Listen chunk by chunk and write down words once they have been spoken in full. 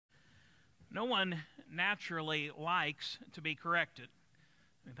No one naturally likes to be corrected.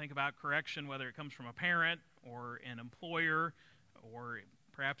 When you think about correction, whether it comes from a parent or an employer or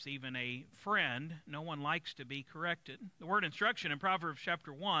perhaps even a friend, no one likes to be corrected. The word instruction in Proverbs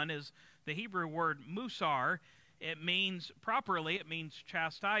chapter 1 is the Hebrew word musar. It means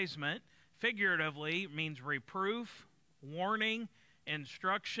chastisement. Figuratively, it means reproof, warning,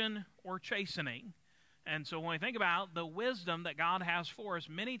 instruction, or chastening. And so when we think about the wisdom that God has for us,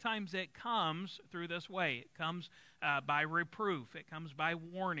 many times it comes through this way. It comes by reproof. It comes by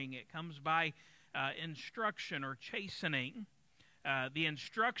warning. It comes by instruction or chastening. The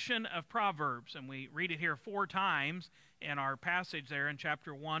instruction of Proverbs, and we read it here 4 times in our passage there in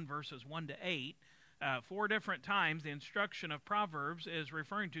chapter 1, verses 1 to 8. 4 different times the instruction of Proverbs is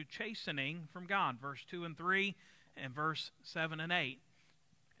referring to chastening from God, verse 2 and 3 and verse 7 and 8.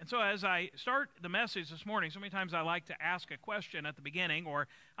 And so as I start the message this morning, so many times I like to ask a question at the beginning, or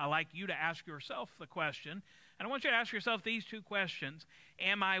I like you to ask yourself the question. And I want you to ask yourself these 2 questions.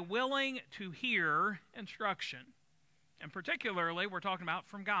 Am I willing to hear instruction? And particularly, we're talking about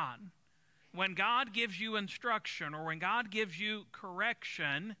from God. When God gives you instruction, or when God gives you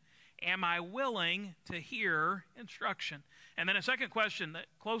correction, am I willing to hear instruction? And then a second question that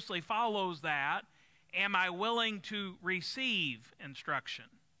closely follows that, am I willing to receive instruction?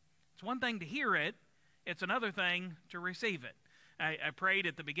 It's one thing to hear it, it's another thing to receive it. I prayed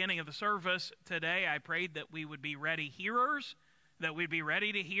at the beginning of the service today, I prayed that we would be ready hearers, that we'd be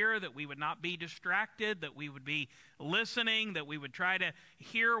ready to hear, that we would not be distracted, that we would be listening, that we would try to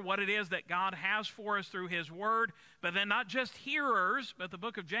hear what it is that God has for us through His Word, but then not just hearers, but the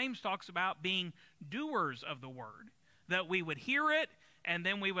book of James talks about being doers of the Word, that we would hear it and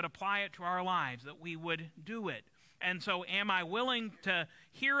then we would apply it to our lives, that we would do it. And so am I willing to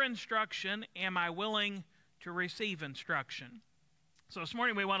hear instruction? Am I willing to receive instruction? So this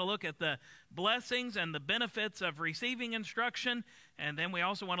morning we want to look at the blessings and the benefits of receiving instruction, and then we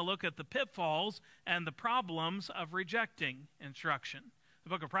also want to look at the pitfalls and the problems of rejecting instruction. The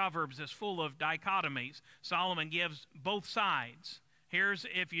book of Proverbs is full of dichotomies. Solomon gives both sides. Here's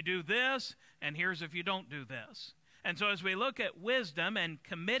if you do this, and here's if you don't do this. And so as we look at wisdom and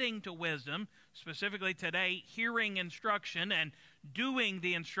committing to wisdom, specifically today, hearing instruction and doing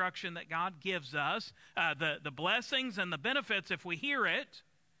the instruction that God gives us, the blessings and the benefits if we hear it,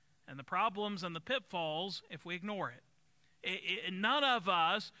 and the problems and the pitfalls if we ignore it. None of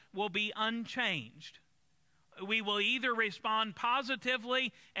us will be unchanged. We will either respond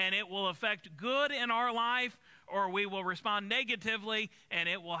positively and it will affect good in our life, or we will respond negatively and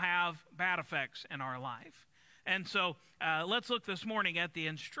it will have bad effects in our life. And so let's look this morning at the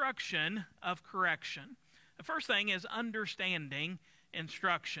instruction of correction. The first thing is understanding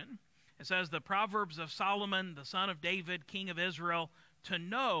instruction. It says, the Proverbs of Solomon, the son of David, king of Israel, to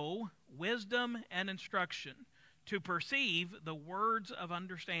know wisdom and instruction, to perceive the words of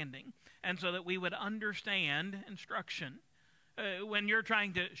understanding, and so that we would understand instruction. When you're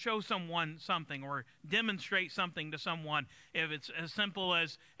trying to show someone something or demonstrate something to someone, if it's as simple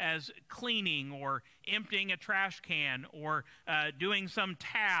as cleaning or emptying a trash can or doing some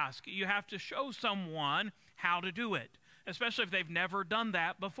task, you have to show someone how to do it, especially if they've never done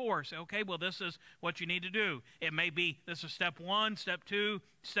that before. Say, okay, well, this is what you need to do. It may be this is step 1, step 2,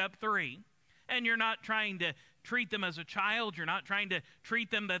 step 3. And you're not trying to treat them as a child. You're not trying to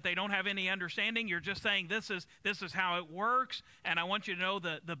treat them that they don't have any understanding. You're just saying this is how it works, and I want you to know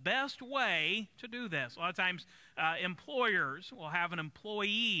the best way to do this. A lot of times employers will have an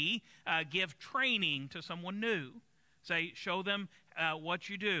employee give training to someone new. Say, show them what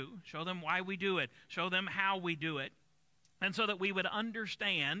you do. Show them why we do it. Show them how we do it. And so that we would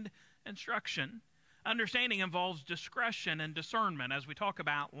understand instruction. Understanding involves discretion and discernment as we talk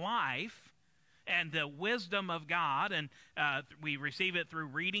about life and the wisdom of God, and we receive it through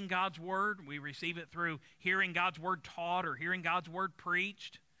reading God's Word. We receive it through hearing God's Word taught or hearing God's Word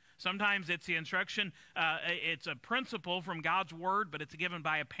preached. Sometimes it's the instruction, it's a principle from God's Word, but it's given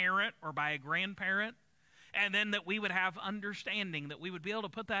by a parent or by a grandparent. And then that we would have understanding, that we would be able to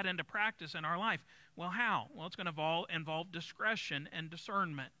put that into practice in our life. Well, how? Well, it's going to involve discretion and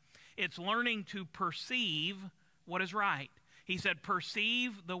discernment. It's learning to perceive what is right. He said,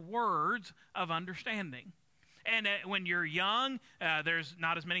 perceive the words of understanding. And when you're young, there's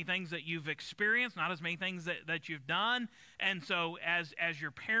not as many things that you've experienced, not as many things that you've done. And so as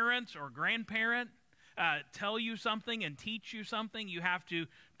your parents or grandparent tell you something and teach you something, you have to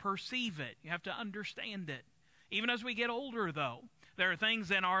perceive it. You have to understand it. Even as we get older, though, there are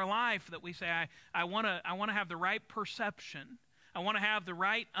things in our life that we say, I want to have the right perception. I want to have the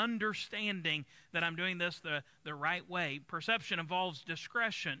right understanding that I'm doing this the right way. Perception involves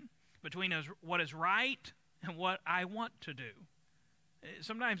discretion. between what is right and what I want to do.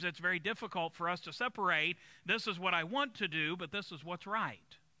 Sometimes it's very difficult for us to separate, this is what I want to do, but this is what's right.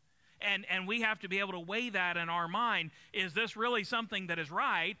 And we have to be able to weigh that in our mind. Is this really something that is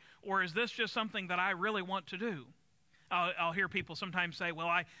right, or is this just something that I really want to do? I'll hear people sometimes say, well,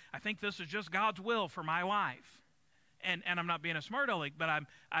 I think this is just God's will for my life. And I'm not being a smart aleck, but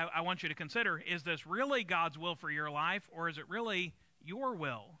I want you to consider, is this really God's will for your life, or is it really your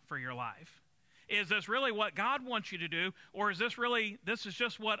will for your life? Is this really what God wants you to do, or is this is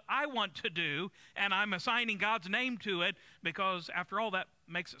just what I want to do, and I'm assigning God's name to it, because after all, that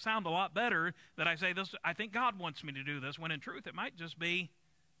makes it sound a lot better that I say this, I think God wants me to do this, when in truth it might just be,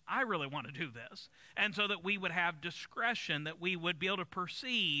 I really want to do this. And so that we would have discretion, that we would be able to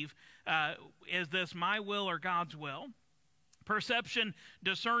perceive, is this my will or God's will? Perception,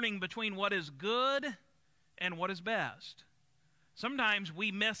 discerning between what is good and what is best. Sometimes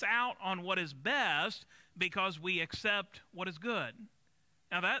we miss out on what is best because we accept what is good.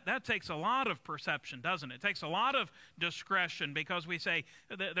 Now that takes a lot of perception, doesn't it? It takes a lot of discretion, because we say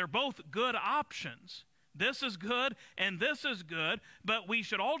they're both good options. This is good and this is good, but we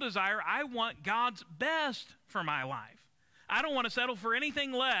should all desire, I want God's best for my life. I don't want to settle for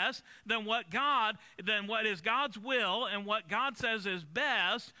anything less than what is God's will and what God says is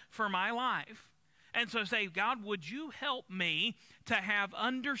best for my life. And so say, God, would you help me to have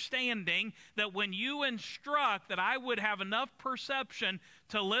understanding that when you instruct, that I would have enough perception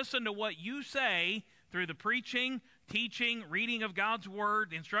to listen to what you say through the preaching, teaching, reading of God's word,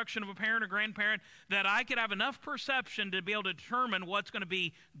 the instruction of a parent or grandparent, that I could have enough perception to be able to determine what's going to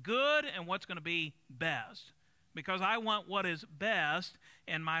be good and what's going to be best, because I want what is best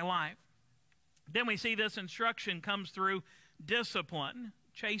in my life. Then we see this instruction comes through discipline,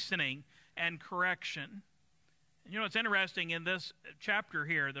 chastening, and correction. And you know, it's interesting in this chapter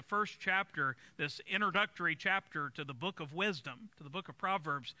here, the first chapter, this introductory chapter to the book of wisdom, to the book of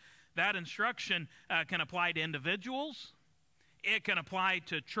Proverbs, that instruction can apply to individuals, it can apply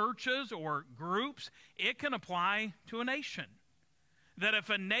to churches or groups, it can apply to a nation. That if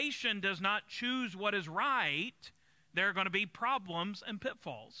a nation does not choose what is right, there are going to be problems and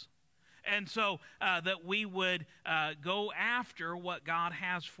pitfalls. And so that we would go after what God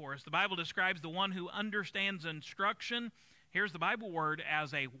has for us. The Bible describes the one who understands instruction, here's the Bible word,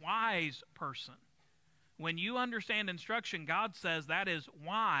 as a wise person. When you understand instruction, God says that is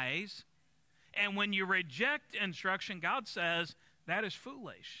wise. And when you reject instruction, God says that is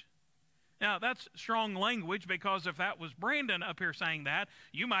foolish. Now, that's strong language, because if that was Brandon up here saying that,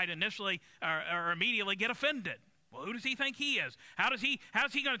 you might initially or immediately get offended. Well, who does he think he is? How's he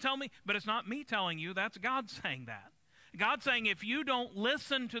going to tell me? But it's not me telling you. That's God saying that. God's saying if you don't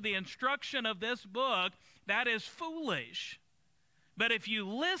listen to the instruction of this book, that is foolish. But if you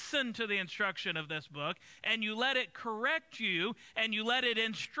listen to the instruction of this book and you let it correct you and you let it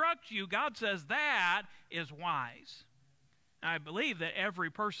instruct you, God says that is wise. I believe that every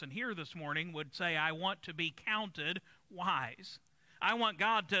person here this morning would say, I want to be counted wise. I want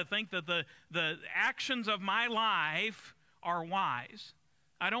God to think that the actions of my life are wise.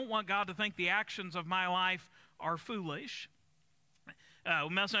 I don't want God to think the actions of my life are foolish.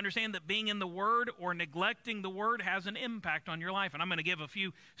 We must understand that being in the Word or neglecting the Word has an impact on your life. And I'm going to give a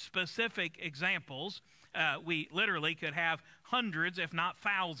few specific examples. We literally could have hundreds, if not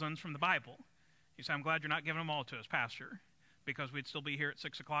thousands, from the Bible. You say, I'm glad you're not giving them all to us, Pastor, because we'd still be here at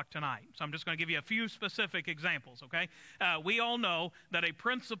 6 o'clock tonight. So I'm just going to give you a few specific examples, okay? We all know that a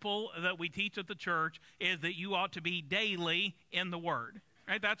principle that we teach at the church is that you ought to be daily in the Word.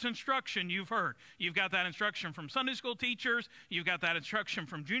 Right? That's instruction you've heard. You've got that instruction from Sunday school teachers. You've got that instruction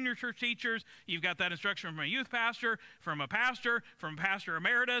from junior church teachers. You've got that instruction from a youth pastor, from pastor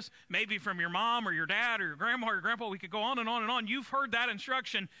emeritus, maybe from your mom or your dad or your grandma or your grandpa. We could go on and on and on. You've heard that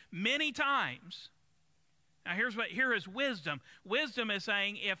instruction many times. Now here is wisdom. Wisdom is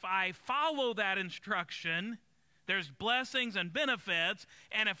saying if I follow that instruction, there's blessings and benefits,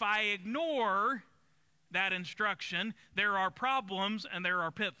 and if I ignore that instruction, there are problems and there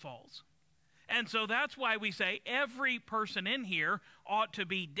are pitfalls. And so that's why we say every person in here ought to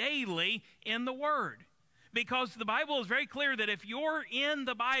be daily in the Word. Because the Bible is very clear that if you're in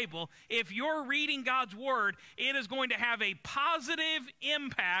the Bible, if you're reading God's Word, it is going to have a positive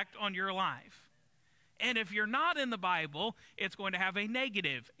impact on your life. And if you're not in the Bible, it's going to have a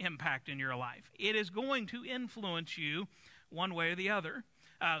negative impact in your life. It is going to influence you one way or the other.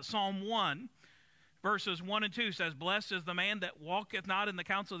 Psalm 1, verses 1 and 2 says, Blessed is the man that walketh not in the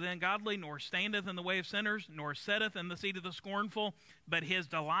counsel of the ungodly, nor standeth in the way of sinners, nor sitteth in the seat of the scornful, but his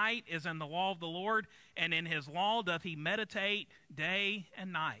delight is in the law of the Lord, and in his law doth he meditate day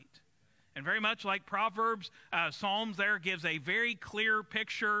and night. And very much like Proverbs, Psalms there gives a very clear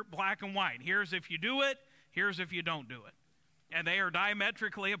picture, black and white. Here's if you do it, here's if you don't do it. And they are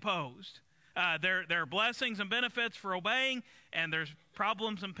diametrically opposed. There are blessings and benefits for obeying, and there's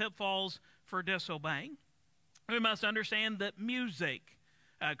problems and pitfalls for disobeying. We must understand that music,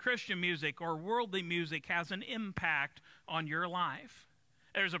 Christian music or worldly music, has an impact on your life.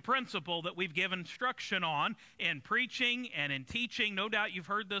 There's a principle that we've given instruction on in preaching and in teaching. No doubt you've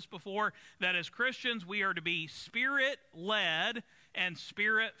heard this before, that as Christians we are to be Spirit-led and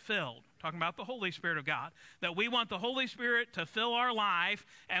Spirit-filled. Talking about the Holy Spirit of God. That we want the Holy Spirit to fill our life,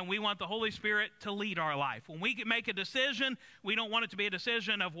 and we want the Holy Spirit to lead our life. When we make a decision, we don't want it to be a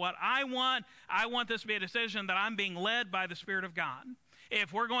decision of what I want. I want this to be a decision that I'm being led by the Spirit of God.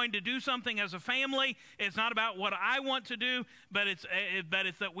 If we're going to do something as a family, it's not about what I want to do, but it's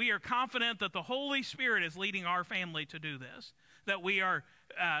that we are confident that the Holy Spirit is leading our family to do this. That we are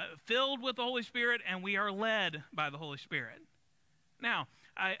filled with the Holy Spirit and we are led by the Holy Spirit. Now,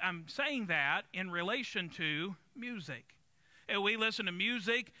 I'm saying that in relation to music. We listen to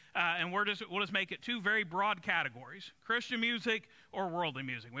music, and we'll just make it two very broad categories: Christian music or worldly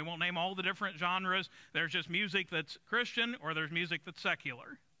music. We won't name all the different genres. There's just music that's Christian, or there's music that's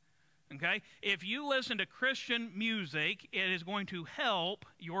secular. Okay? If you listen to Christian music, it is going to help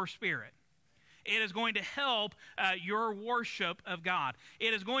your spirit. It is going to help your worship of God.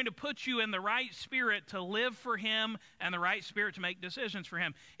 It is going to put you in the right spirit to live for Him and the right spirit to make decisions for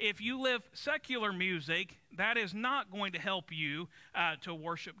Him. If you live secular music, that is not going to help you to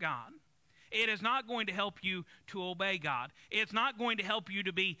worship God. It is not going to help you to obey God. It's not going to help you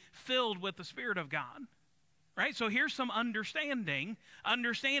to be filled with the Spirit of God. Right? So here's some understanding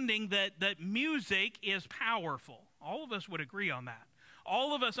that music is powerful. All of us would agree on that.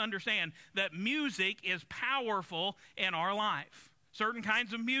 All of us understand that music is powerful in our life. Certain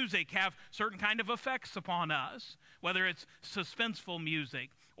kinds of music have certain kind of effects upon us, whether it's suspenseful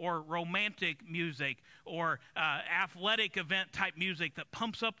music or romantic music or athletic event type music that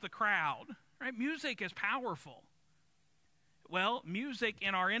pumps up the crowd. Right? Music is powerful. Well, music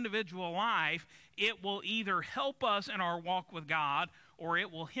in our individual life, it will either help us in our walk with God or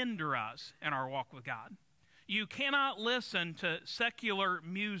it will hinder us in our walk with God. You cannot listen to secular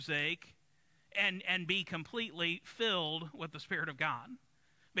music and be completely filled with the Spirit of God,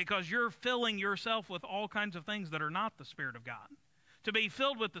 because you're filling yourself with all kinds of things that are not the Spirit of God. To be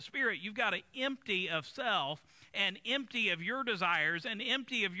filled with the Spirit, you've got to empty of self and empty of your desires and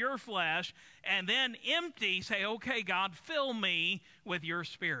empty of your flesh, and then say, okay, God, fill me with your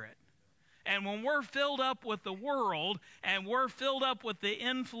Spirit. And when we're filled up with the world and we're filled up with the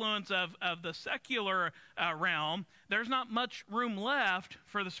influence of the secular realm, there's not much room left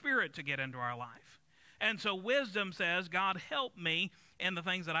for the Spirit to get into our life. And so wisdom says, God, help me in the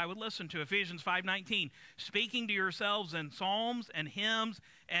things that I would listen to. Ephesians 5:19, speaking to yourselves in psalms and hymns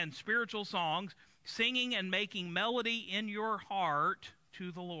and spiritual songs, singing and making melody in your heart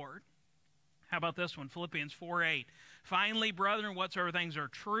to the Lord. How about this one? Philippians 4:8, finally, brethren, whatsoever things are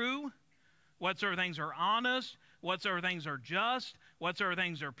true, whatsoever things are honest, whatsoever things are just, whatsoever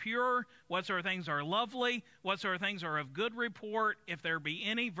things are pure, whatsoever things are lovely, whatsoever things are of good report, if there be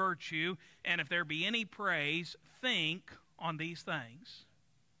any virtue, and if there be any praise, think on these things.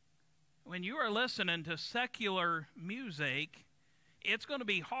 When you are listening to secular music, it's going to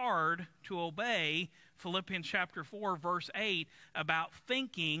be hard to obey Philippians chapter 4, verse 8, about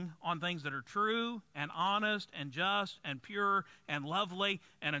thinking on things that are true and honest and just and pure and lovely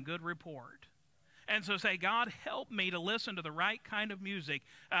and a good report. And so say, God, help me to listen to the right kind of music.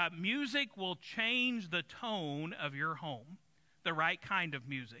 Music will change the tone of your home. The right kind of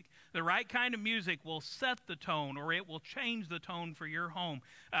music. The right kind of music will set the tone, or it will change the tone for your home.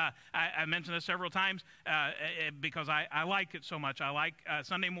 I mentioned this several times because I like it so much. I like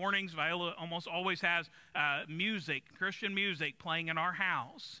Sunday mornings. Viola almost always has music, Christian music, playing in our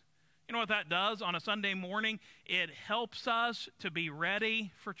house. You know what that does on a Sunday morning? It helps us to be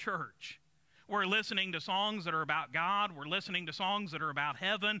ready for church. We're listening to songs that are about God. We're listening to songs that are about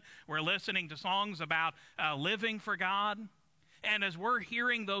heaven. We're listening to songs about living for God. And as we're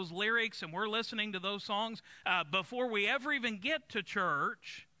hearing those lyrics and we're listening to those songs, before we ever even get to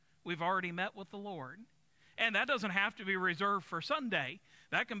church, we've already met with the Lord. And that doesn't have to be reserved for Sunday.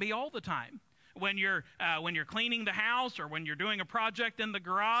 That can be all the time. When you're cleaning the house, or when you're doing a project in the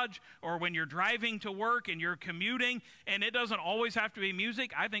garage, or when you're driving to work and you're commuting, and it doesn't always have to be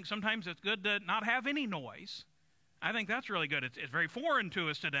music. I think sometimes it's good to not have any noise. I think that's really good. It's very foreign to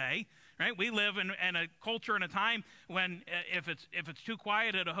us today, right? We live in a culture and a time when if it's too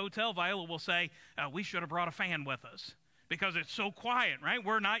quiet at a hotel, Viola will say, we should have brought a fan with us, because it's so quiet, right?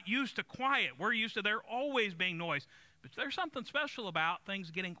 We're not used to quiet. We're used to there always being noise. But there's something special about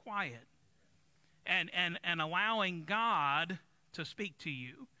things getting quiet and allowing God to speak to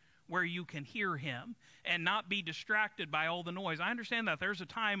you where you can hear him and not be distracted by all the noise. I understand that there's a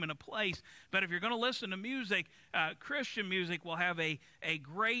time and a place, but if you're going to listen to music, Christian music will have a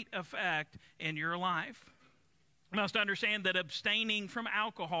great effect in your life. You must understand that abstaining from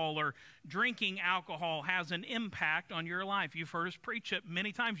alcohol or drinking alcohol has an impact on your life. You've heard us preach it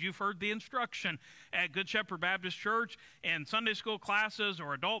many times. You've heard the instruction at Good Shepherd Baptist Church in Sunday school classes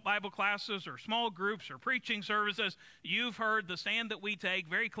or adult Bible classes or small groups or preaching services. You've heard the stand that we take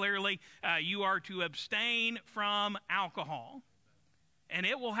very clearly. You are to abstain from alcohol, and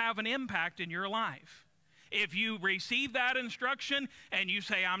it will have an impact in your life. If you receive that instruction and you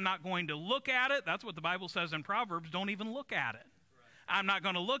say, I'm not going to look at it, that's what the Bible says in Proverbs, don't even look at it. Right. I'm not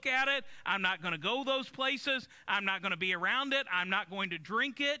going to look at it. I'm not going to go those places. I'm not going to be around it. I'm not going to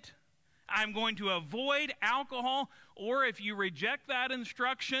drink it. I'm going to avoid alcohol. Or if you reject that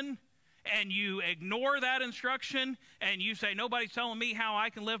instruction and you ignore that instruction and you say, nobody's telling me how I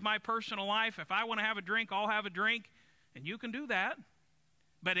can live my personal life. If I want to have a drink, I'll have a drink. And you can do that.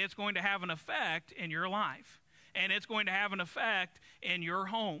 But it's going to have an effect in your life. And it's going to have an effect in your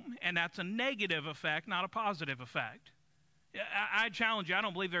home. And that's a negative effect, not a positive effect. I challenge you, I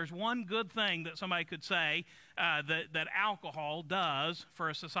don't believe there's one good thing that somebody could say that alcohol does for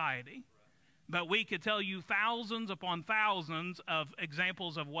a society. But we could tell you thousands upon thousands of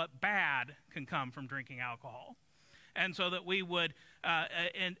examples of what bad can come from drinking alcohol. And so that we would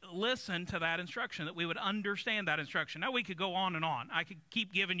and listen to that instruction, that we would understand that instruction. Now, we could go on and on. I could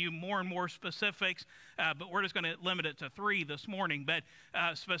keep giving you more and more specifics, but we're just going to limit it to 3 this morning. But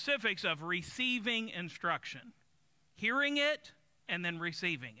specifics of receiving instruction, hearing it, and then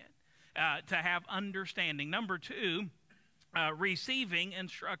receiving it, to have understanding. Number 2, receiving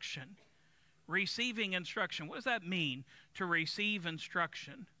instruction. Receiving instruction. What does that mean, to receive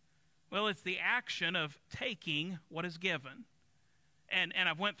instruction? Well, it's the action of taking what is given. And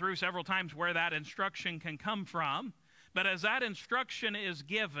I've went through several times where that instruction can come from. But as that instruction is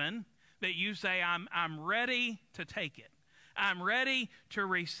given, that you say, I'm ready to take it. I'm ready to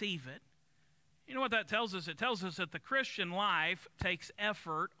receive it. You know what that tells us? It tells us that the Christian life takes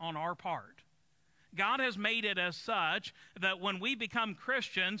effort on our part. God has made it as such that when we become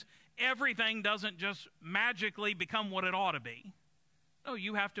Christians, everything doesn't just magically become what it ought to be. No,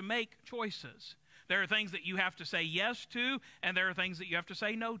 you have to make choices. There are things that you have to say yes to, and there are things that you have to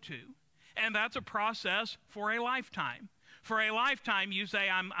say no to. And that's a process for a lifetime. For a lifetime, you say,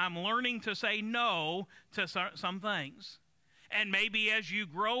 I'm learning to say no to some things. And maybe as you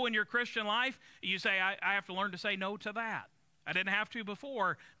grow in your Christian life, you say, I have to learn to say no to that. I didn't have to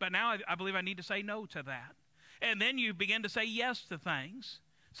before, but now I believe I need to say no to that. And then you begin to say yes to things.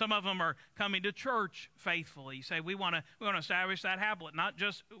 Some of them are coming to church faithfully. You say, we want to establish that habit.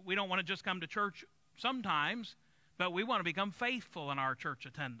 We don't want to just come to church sometimes, but we want to become faithful in our church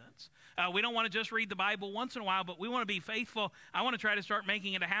attendance. We don't want to just read the Bible once in a while, but we want to be faithful. I want to try to start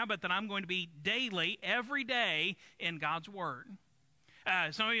making it a habit that I'm going to be daily, every day in God's Word.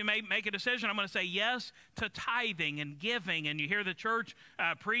 Some of you may make a decision. I'm going to say yes to tithing and giving. And you hear the church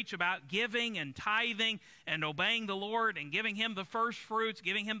preach about giving and tithing and obeying the Lord and giving Him the first fruits,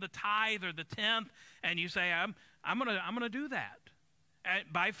 giving Him the tithe or the tenth. And you say, I'm going to do that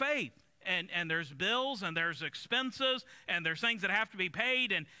by faith. And there's bills and there's expenses and there's things that have to be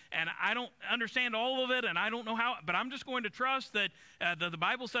paid. And I don't understand all of it and I don't know how. But I'm just going to trust that the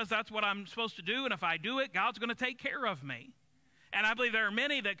Bible says that's what I'm supposed to do. And if I do it, God's going to take care of me. And I believe there are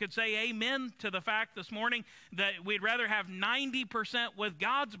many that could say amen to the fact this morning that we'd rather have 90% with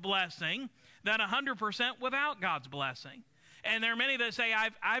God's blessing than 100% without God's blessing. And there are many that say,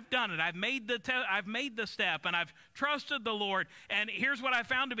 I've done it. I've made the step, and I've trusted the Lord. And here's what I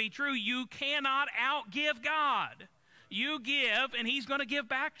found to be true. You cannot outgive God. You give, and He's going to give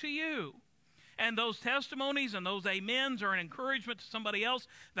back to you. And those testimonies and those amens are an encouragement to somebody else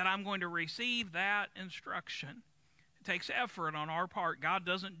that I'm going to receive that instruction. It takes effort on our part. God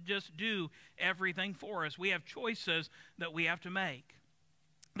doesn't just do everything for us. We have choices that we have to make.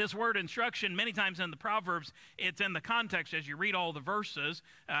 This word instruction, many times in the Proverbs, it's in the context as you read all the verses.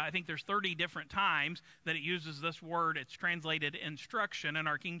 I think there's 30 different times that it uses this word. It's translated instruction in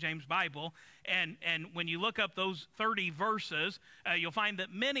our King James Bible. And when you look up those 30 verses, you'll find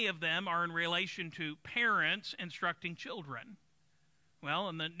that many of them are in relation to parents instructing children. Well,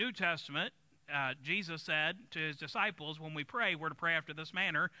 in the New Testament, Jesus said to His disciples, when we pray, we're to pray after this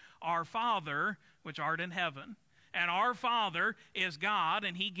manner, Our Father, which art in heaven. And our Father is God,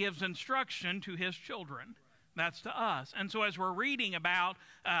 and He gives instruction to His children. That's to us. And so as we're reading about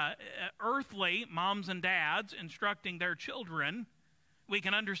earthly moms and dads instructing their children, we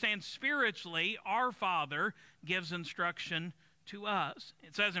can understand spiritually our Father gives instruction to us.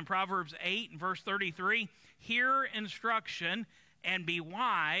 It says in Proverbs 8 and verse 33, hear instruction and be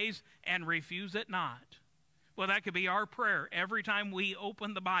wise and refuse it not. Well, that could be our prayer. Every time we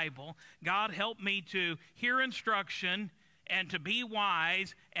open the Bible, God help me to hear instruction and to be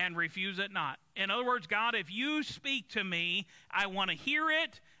wise and refuse it not. In other words, God, if you speak to me, I want to hear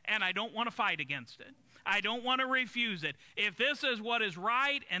it and I don't want to fight against it. I don't want to refuse it. If this is what is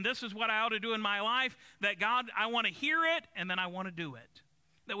right and this is what I ought to do in my life, that God, I want to hear it and then I want to do it.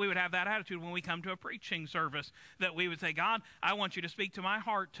 That we would have that attitude when we come to a preaching service, that we would say, God, I want you to speak to my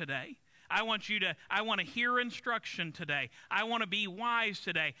heart today. I want to hear instruction today. I want to be wise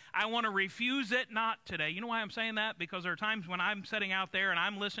today. I want to refuse it not today. You know why I'm saying that? Because there are times when I'm sitting out there and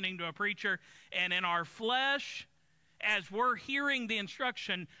I'm listening to a preacher, and in our flesh, as we're hearing the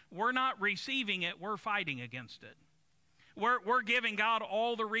instruction, we're not receiving it, we're fighting against it. We're giving God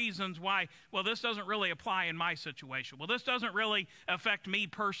all the reasons why, well, this doesn't really apply in my situation. Well, this doesn't really affect me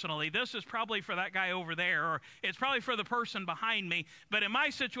personally. This is probably for that guy over there, or it's probably for the person behind me. But in my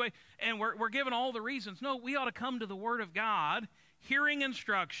situation, and we're given all the reasons. No, we ought to come to the Word of God, hearing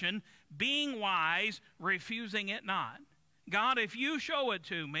instruction, being wise, refusing it not. God, if you show it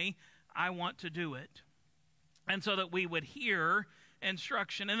to me, I want to do it. And so that we would hear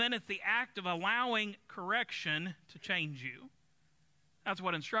instruction, and then it's the act of allowing correction to change you. That's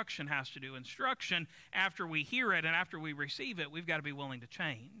what instruction has to do. Instruction, after we hear it and after we receive it, we've got to be willing to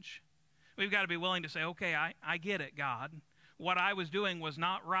change. We've got to be willing to say, okay, I get it, God. What I was doing was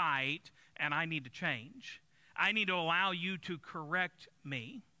not right, and I need to change. I need to allow you to correct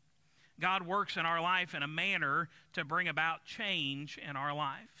me. God works in our life in a manner to bring about change in our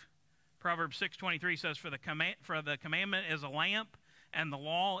life. Proverbs 6:23 says, for the commandment is a lamp, and the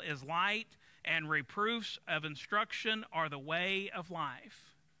law is light, and reproofs of instruction are the way of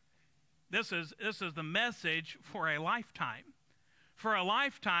life. This is the message for a lifetime. For a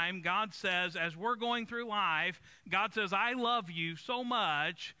lifetime, God says, as we're going through life, God says, I love you so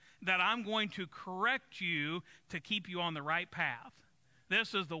much that I'm going to correct you to keep you on the right path.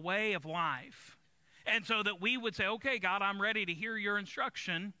 This is the way of life. And so that we would say, okay, God, I'm ready to hear your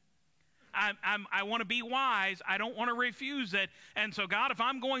instruction. I want to be wise. I don't want to refuse it. And so, God, if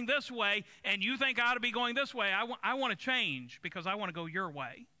I'm going this way and you think I ought to be going this way, I want to change because I want to go your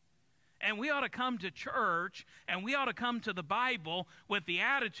way. And we ought to come to church and we ought to come to the Bible with the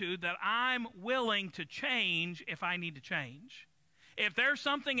attitude that I'm willing to change if I need to change. If there's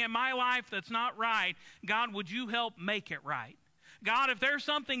something in my life that's not right, God, would you help make it right? God, if there's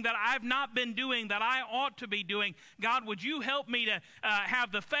something that I've not been doing that I ought to be doing, God, would you help me to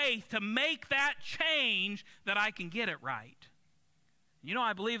have the faith to make that change that I can get it right? You know,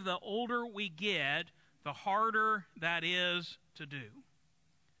 I believe the older we get, the harder that is to do.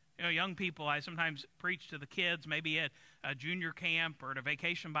 You know, young people, I sometimes preach to the kids, maybe at a junior camp or at a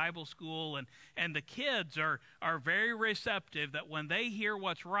vacation Bible school, and the kids are very receptive that when they hear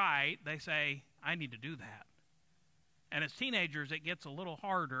what's right, they say, I need to do that. And as teenagers, it gets a little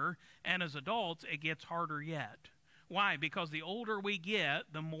harder, and as adults, it gets harder yet. Why? Because the older we get,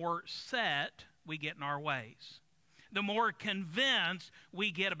 the more set we get in our ways. The more convinced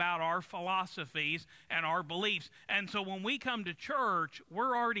we get about our philosophies and our beliefs. And so when we come to church,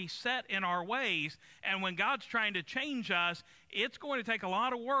 we're already set in our ways, and when God's trying to change us, it's going to take a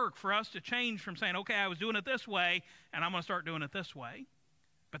lot of work for us to change from saying, okay, I was doing it this way, and I'm going to start doing it this way.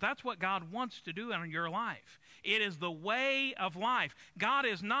 But that's what God wants to do in your life. It is the way of life. God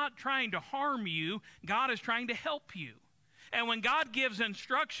is not trying to harm you. God is trying to help you. And when God gives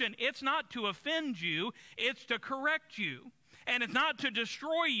instruction, it's not to offend you. It's to correct you. And it's not to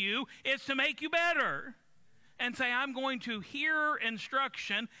destroy you. It's to make you better. And say, I'm going to hear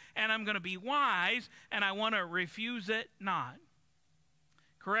instruction, and I'm going to be wise, and I want to refuse it not.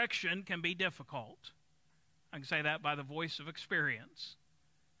 Correction can be difficult. I can say that by the voice of experience.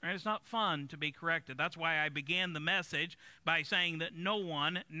 Right? It's not fun to be corrected. That's why I began the message by saying that no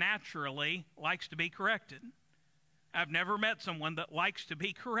one naturally likes to be corrected. I've never met someone that likes to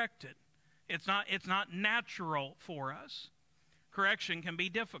be corrected. It's not natural for us. Correction can be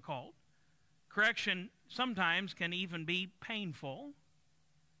difficult. Correction sometimes can even be painful.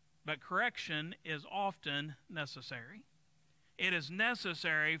 But correction is often necessary. It is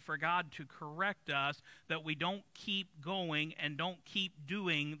necessary for God to correct us that we don't keep going and don't keep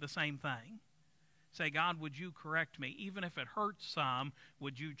doing the same thing. Say, God, would you correct me? Even if it hurts some,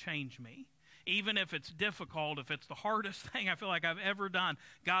 would you change me? even if it's difficult, if it's the hardest thing I feel like I've ever done,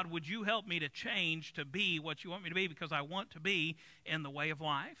 God, would you help me to change to be what you want me to be, because I want to be in the way of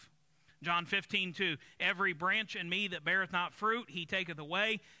life. John 15:2, every branch in me that beareth not fruit, he taketh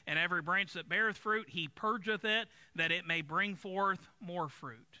away, and every branch that beareth fruit, he purgeth it, that it may bring forth more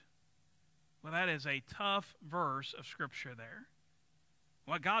fruit. Well, that is a tough verse of Scripture there.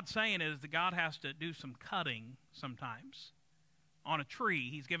 What God's saying is that God has to do some cutting sometimes. On a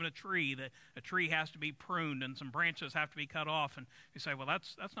tree, he's given a tree that a tree has to be pruned and some branches have to be cut off. And you say, well,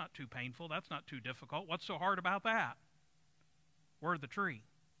 that's not too painful. That's not too difficult. What's so hard about that? We're the tree.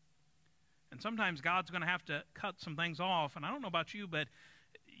 And sometimes God's going to have to cut some things off. And I don't know about you, but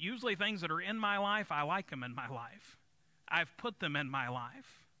usually things that are in my life, I like them in my life. I've put them in my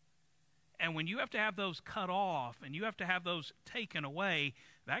life. And when you have to have those cut off and you have to have those taken away,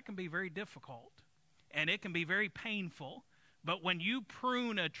 that can be very difficult. And it can be very painful. But when you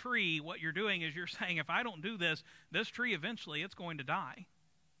prune a tree, what you're doing is you're saying, if I don't do this, this tree eventually it's going to die.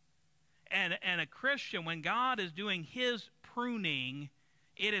 And a Christian, when God is doing his pruning,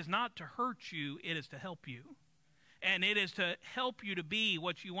 it is not to hurt you, it is to help you. And it is to help you to be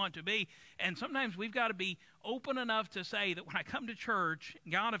what you want to be. And sometimes we've got to be open enough to say that when I come to church,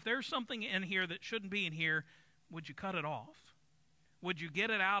 God, if there's something in here that shouldn't be in here, would you cut it off? Would you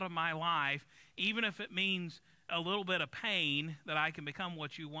get it out of my life, even if it means a little bit of pain, that I can become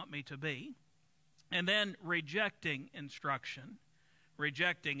what you want me to be? And then rejecting instruction.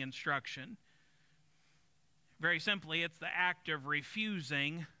 Rejecting instruction. Very simply, it's the act of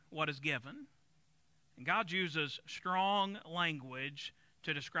refusing what is given. And God uses strong language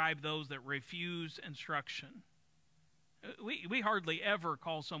to describe those that refuse instruction. We hardly ever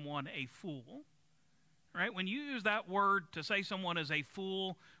call someone a fool, right? When you use that word to say someone is a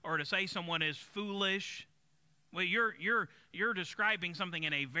fool or to say someone is foolish, well, you're describing something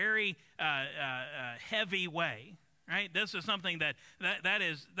in a very heavy way, right? This is something that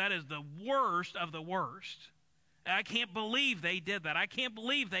is the worst of the worst. I can't believe they did that. I can't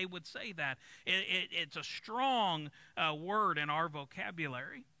believe they would say that. It's a strong word in our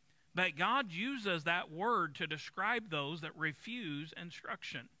vocabulary. But God uses that word to describe those that refuse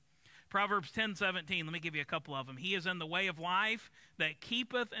instruction. Proverbs 10:17, let me give you a couple of them. He is in the way of life that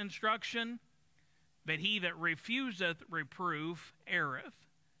keepeth instruction, but he that refuseth reproof erreth.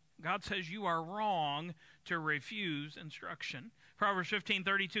 God says you are wrong to refuse instruction. Proverbs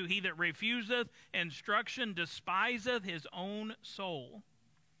 15:32, he that refuseth instruction despiseth his own soul,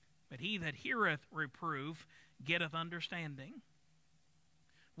 but he that heareth reproof getteth understanding.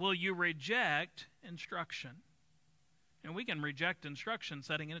 Will you reject instruction? And we can reject instruction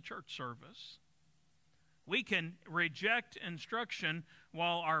sitting in a church service. We can reject instruction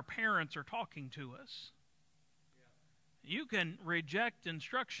while our parents are talking to us. You can reject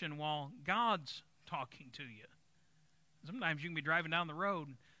instruction while God's talking to you. Sometimes you can be driving down the road,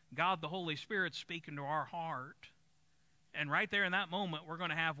 and God, the Holy Spirit, speaking to our heart. And right there in that moment, we're going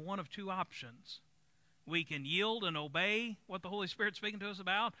to have one of two options. We can yield and obey what the Holy Spirit's speaking to us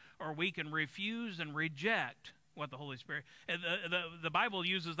about, or we can refuse and reject what the Holy Spirit... The Bible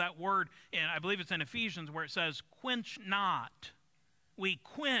uses that word, and I believe it's in Ephesians, where it says, quench not. We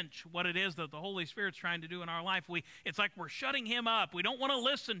quench what it is that the Holy Spirit's trying to do in our life. It's like we're shutting him up. We don't want to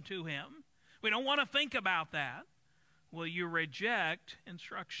listen to him. We don't want to think about that. Will you reject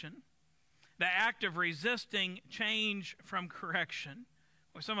instruction? The act of resisting change from correction.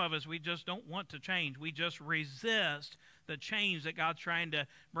 Well, some of us, we just don't want to change. We just resist the change that God's trying to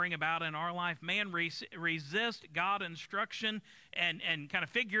bring about in our life. Man, resist God instruction, and kind of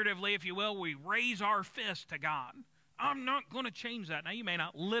figuratively, if you will, we raise our fist to God. I'm not going to change that. Now, you may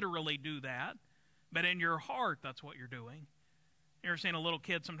not literally do that, but in your heart, that's what you're doing. You ever seen a little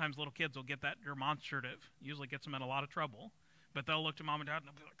kid? Sometimes little kids will get that demonstrative. Usually gets them in a lot of trouble. But they'll look to mom and dad and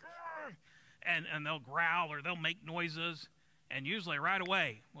they'll be like, "Arr!" and they'll growl or they'll make noises. And usually right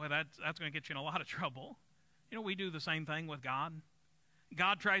away, well, that's going to get you in a lot of trouble. You know, we do the same thing with God.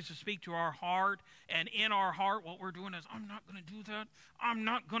 God tries to speak to our heart, and in our heart, what we're doing is, I'm not going to do that. I'm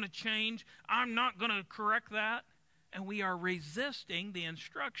not going to change. I'm not going to correct that. And we are resisting the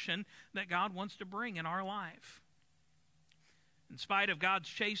instruction that God wants to bring in our life. In spite of God's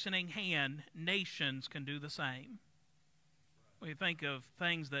chastening hand, nations can do the same. We think of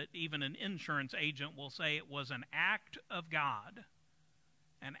things that even an insurance agent will say it was an act of God.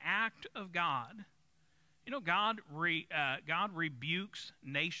 An act of God. You know, God rebukes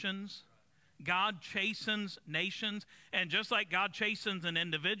nations. God chastens nations. And just like God chastens an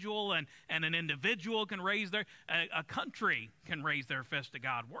individual, and an individual can raise a country can raise their fist to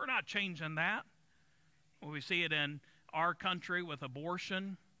God. We're not changing that. Well, we see it in our country with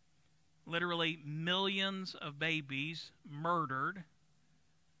abortion. literally millions of babies murdered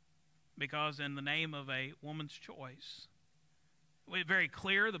because in the name of a woman's choice. It's very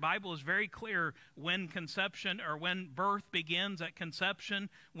clear, the Bible is very clear when conception or when birth begins at conception,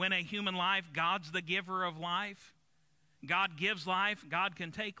 when a human life, God's the giver of life. God gives life, God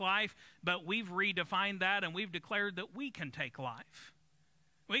can take life, but we've redefined that and we've declared that we can take life.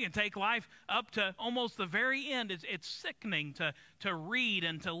 We can take life up to almost the very end. It's sickening to read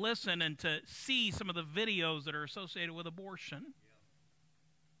and to listen and to see some of the videos that are associated with abortion.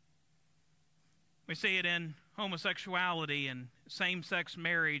 We see it in homosexuality and same-sex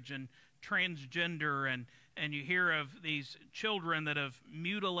marriage and transgender, and you hear of these children that have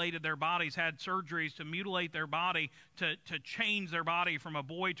mutilated their bodies, had surgeries to mutilate their body, to change their body from a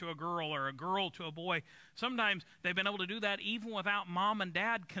boy to a girl or a girl to a boy. Sometimes they've been able to do that even without mom and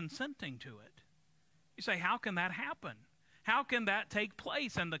dad consenting to it. You say, how can that happen? How can that take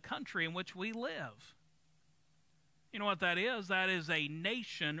place in the country in which we live? You know what that is? That is a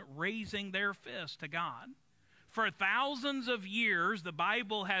nation raising their fist to God. For thousands of years, the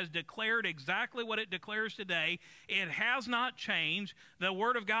Bible has declared exactly what it declares today. It has not changed. The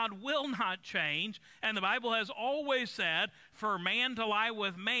Word of God will not change. And the Bible has always said, for man to lie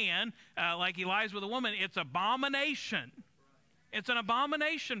with man like he lies with a woman, it's abomination. It's an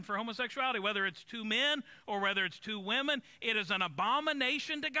abomination for homosexuality, whether it's two men or whether it's two women. It is an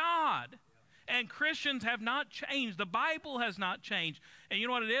abomination to God. And Christians have not changed. The Bible has not changed. And you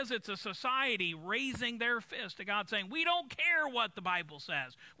know what it is? It's a society raising their fist to God, saying, we don't care what the Bible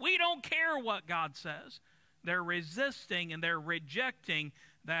says. We don't care what God says. They're resisting and they're rejecting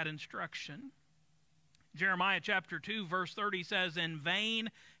that instruction. Jeremiah chapter 2, verse 30 says, in vain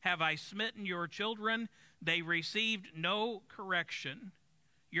have I smitten your children. They received no correction.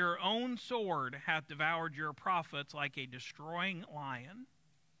 Your own sword hath devoured your prophets like a destroying lion.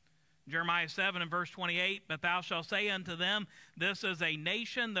 Jeremiah 7 and verse 28, but thou shalt say unto them, this is a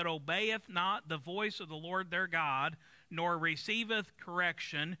nation that obeyeth not the voice of the Lord their God, nor receiveth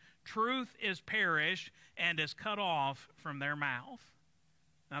correction. Truth is perished and is cut off from their mouth.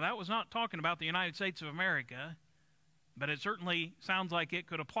 Now that was not talking about the United States of America, but it certainly sounds like it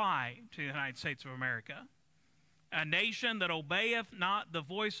could apply to the United States of America. A nation that obeyeth not the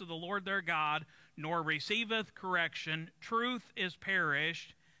voice of the Lord their God, nor receiveth correction. Truth is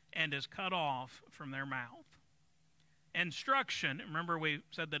perished and is cut off from their mouth. Instruction, remember we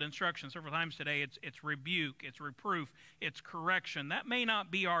said that instruction several times today, it's rebuke, it's reproof, it's correction. That may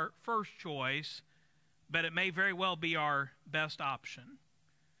not be our first choice, but it may very well be our best option.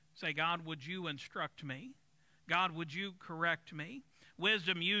 Say, God, would you instruct me? God, would you correct me?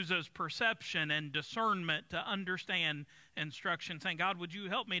 Wisdom uses perception and discernment to understand instruction, saying, God, would you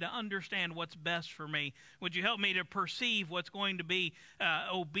help me to understand what's best for me? Would you help me to perceive what's going to be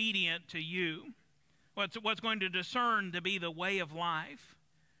obedient to you? What's going to discern to be the way of life?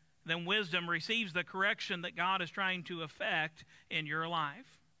 Then wisdom receives the correction that God is trying to effect in your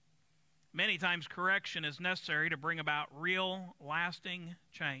life. Many times correction is necessary to bring about real, lasting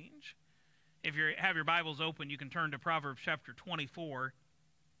change. If you have your Bibles open, you can turn to Proverbs chapter 24,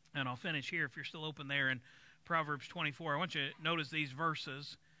 and I'll finish here if you're still open there in Proverbs 24. I want you to notice these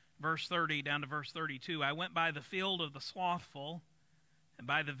verses, verse 30 down to verse 32. I went by the field of the slothful, and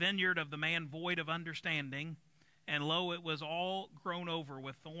by the vineyard of the man void of understanding, and lo, it was all grown over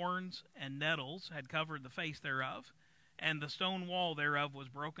with thorns, and nettles had covered the face thereof, and the stone wall thereof was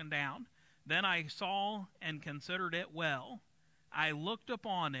broken down. Then I saw and considered it well. I looked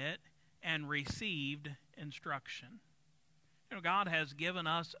upon it, and received instruction. You know, God has given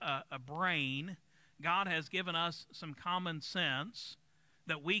us a brain. God has given us some common sense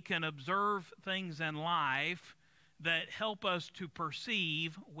that we can observe things in life that help us to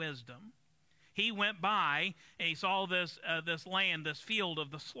perceive wisdom. He went by and he saw this land, this field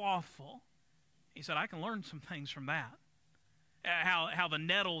of the slothful. He said, I can learn some things from that. How the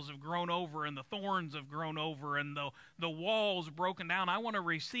nettles have grown over and the thorns have grown over and the walls broken down. I want to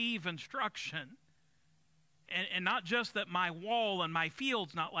receive instruction. And not just that my wall and my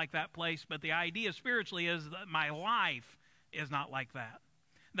field's not like that place, but the idea spiritually is that my life is not like that.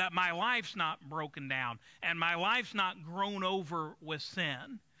 That my life's not broken down and my life's not grown over with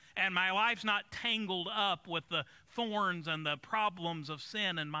sin. And my life's not tangled up with the thorns and the problems of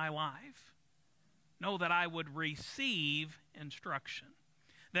sin in my life. No, that I would receive instruction.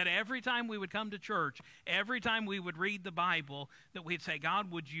 That every time we would come to church, every time we would read the Bible, that we'd say, God,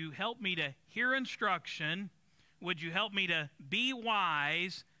 would you help me to hear instruction? Would you help me to be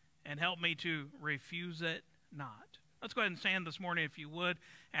wise and help me to refuse it not? Let's go ahead and stand this morning, if you would.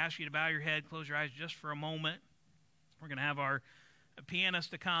 I ask you to bow your head, close your eyes just for a moment. We're going to have our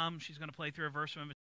pianist to come. She's going to play through a verse of